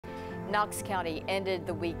Knox County ended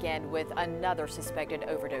the weekend with another suspected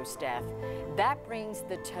overdose death. That brings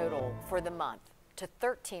the total for the month to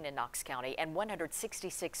 13 in Knox County and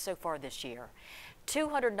 166 so far this year.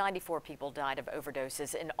 294 people died of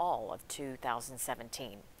overdoses in all of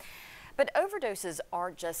 2017. But overdoses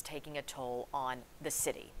aren't just taking a toll on the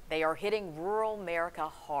city. They are hitting rural America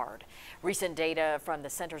hard. Recent data from the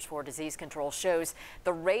Centers for Disease Control shows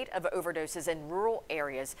the rate of overdoses in rural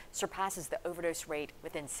areas surpasses the overdose rate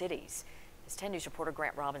within cities. As 10 News reporter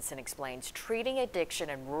Grant Robinson explains, treating addiction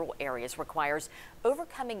in rural areas requires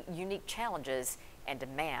overcoming unique challenges and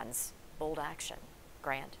demands bold action.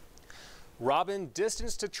 Grant? Robin,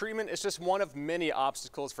 distance to treatment is just one of many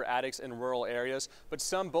obstacles for addicts in rural areas, but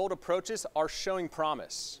some bold approaches are showing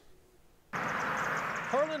promise.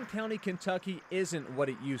 Harlan County, Kentucky isn't what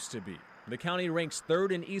it used to be. The county ranks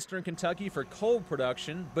third in eastern Kentucky for coal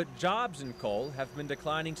production, but jobs in coal have been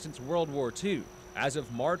declining since World War II. As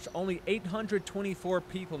of March, only 824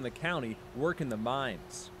 people in the county work in the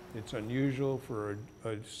mines. It's unusual for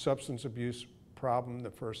a substance abuse problem to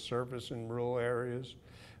first surface in rural areas,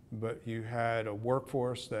 but you had a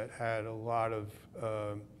workforce that had a lot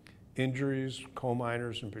of injuries, coal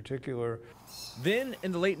miners in particular. Then,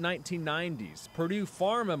 in the late 1990s, Purdue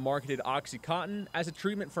Pharma marketed OxyContin as a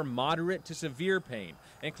treatment for moderate to severe pain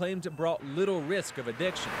and claimed it brought little risk of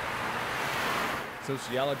addiction.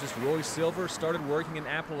 Sociologist Roy Silver started working in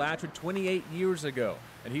Appalachia 28 years ago,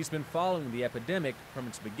 and he's been following the epidemic from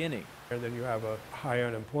its beginning. And then you have a high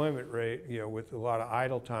unemployment rate, with a lot of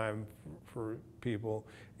idle time for people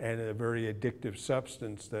and a very addictive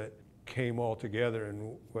substance that came all together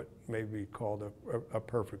in what may be called a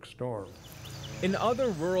perfect storm. In other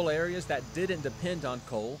rural areas that didn't depend on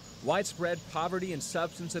coal, widespread poverty and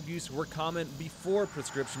substance abuse were common before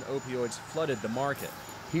prescription opioids flooded the market.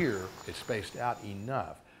 Here, it's spaced out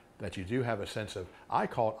enough that you do have a sense of, I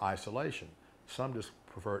call it isolation. Some just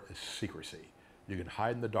prefer it as secrecy. You can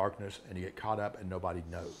hide in the darkness and you get caught up and nobody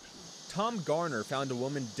knows. Tom Garner found a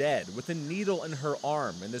woman dead with a needle in her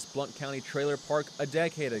arm in this Blount County trailer park a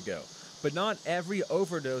decade ago. But not every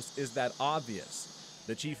overdose is that obvious.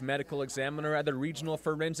 The chief medical examiner at the Regional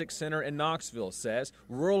Forensic Center in Knoxville says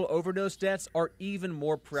rural overdose deaths are even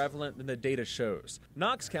more prevalent than the data shows.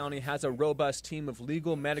 Knox County has a robust team of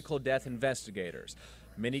legal medical death investigators.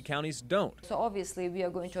 Many counties don't. So obviously we are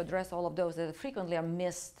going to address all of those that frequently are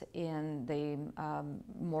missed in the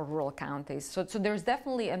more rural counties. So there's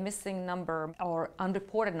definitely a missing number or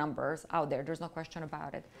unreported numbers out there. There's no question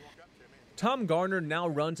about it. Tom Garner now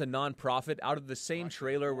runs a nonprofit out of the same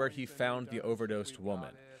trailer where he found the overdosed woman.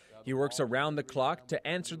 He works around the clock to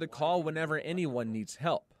answer the call whenever anyone needs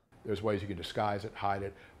help. There's ways you can disguise it, hide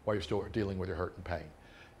it, while you're still dealing with your hurt and pain.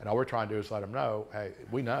 And all we're trying to do is let them know, hey,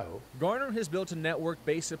 we know. Garner has built a network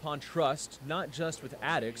based upon trust, not just with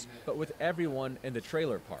addicts, but with everyone in the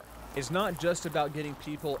trailer park. It's not just about getting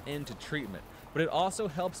people into treatment, but it also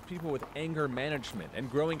helps people with anger management and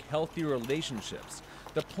growing healthy relationships.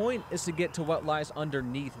 The point is to get to what lies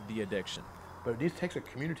underneath the addiction. But it takes a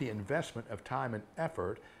community investment of time and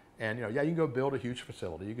effort. And yeah, you can go build a huge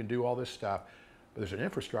facility, you can do all this stuff, but there's an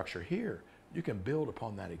infrastructure here. You can build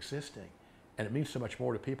upon that existing. And it means so much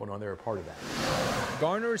more to people knowing they're a part of that.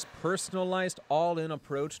 Garner's personalized, all-in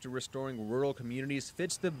approach to restoring rural communities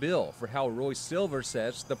fits the bill for how Roy Silver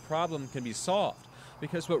says the problem can be solved.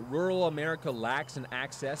 Because what rural America lacks in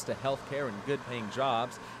access to health care and good-paying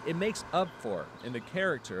jobs, it makes up for in the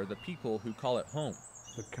character of the people who call it home.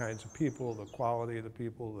 The kinds of people, the quality of the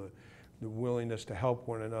people, the willingness to help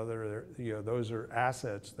one another, those are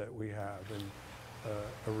assets that we have, and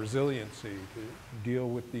a resiliency to deal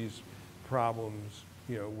with these problems,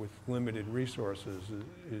 with limited resources,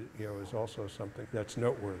 is also something that's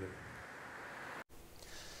noteworthy.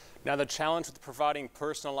 Now, the challenge with providing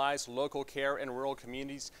personalized local care in rural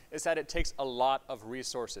communities is that it takes a lot of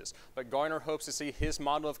resources. But Garner hopes to see his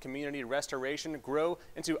model of community restoration grow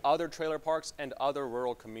into other trailer parks and other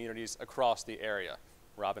rural communities across the area.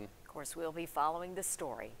 Robin? Of course, we'll be following the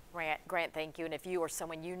story. Grant, thank you. And if you or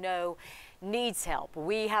someone you know needs help,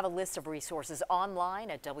 we have a list of resources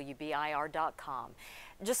online at WBIR.com.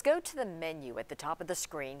 Just go to the menu at the top of the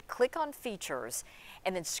screen, click on Features,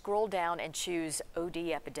 and then scroll down and choose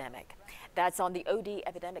od-epidemic. That's on the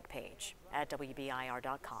od-epidemic page at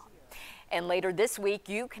WBIR.com. And later this week,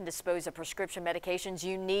 you can dispose of prescription medications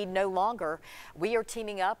you need no longer. We are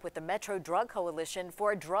teaming up with the Metro Drug Coalition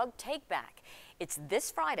for a drug take-back. It's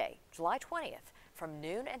this Friday, July 20th, from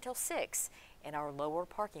noon until 6 in our lower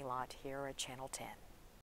parking lot here at Channel 10.